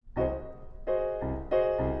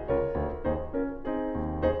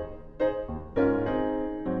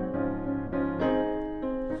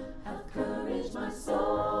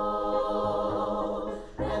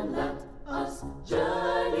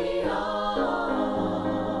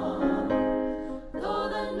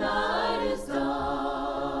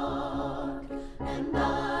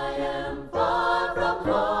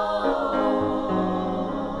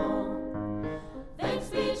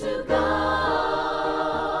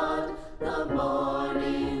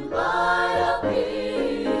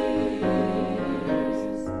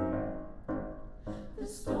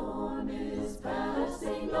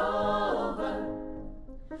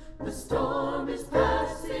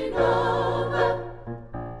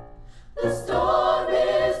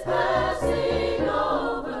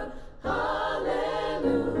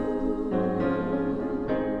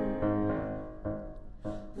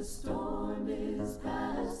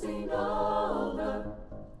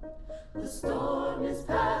The storm is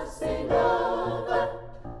passing over.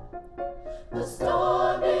 The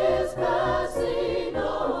storm is passing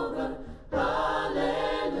over.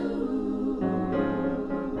 Hallelujah.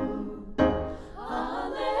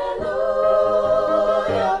 Hallelujah.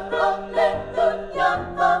 Hallelujah.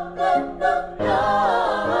 Hallelujah.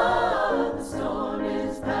 The storm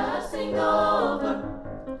is passing over.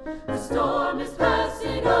 The storm is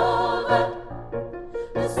passing over.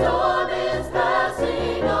 The storm is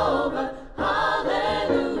passing over.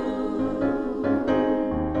 Hallelujah.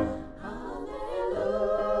 Hallelujah.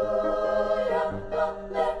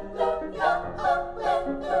 Hallelujah.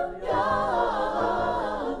 Hallelujah.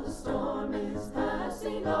 The storm is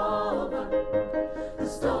passing over. The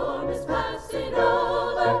storm is passing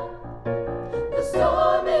over. The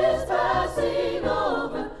storm is passing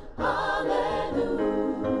over. Hallelujah.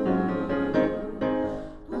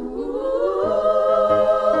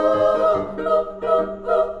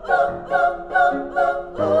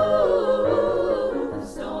 The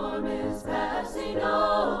storm is passing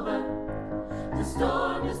over. The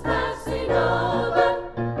storm is passing over.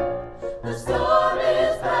 The storm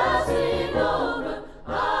is passing over.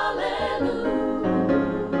 Hallelujah.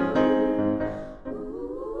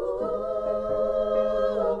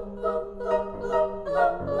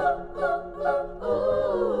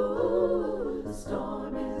 The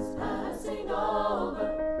storm is passing over.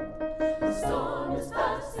 The storm is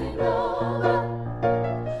passing over.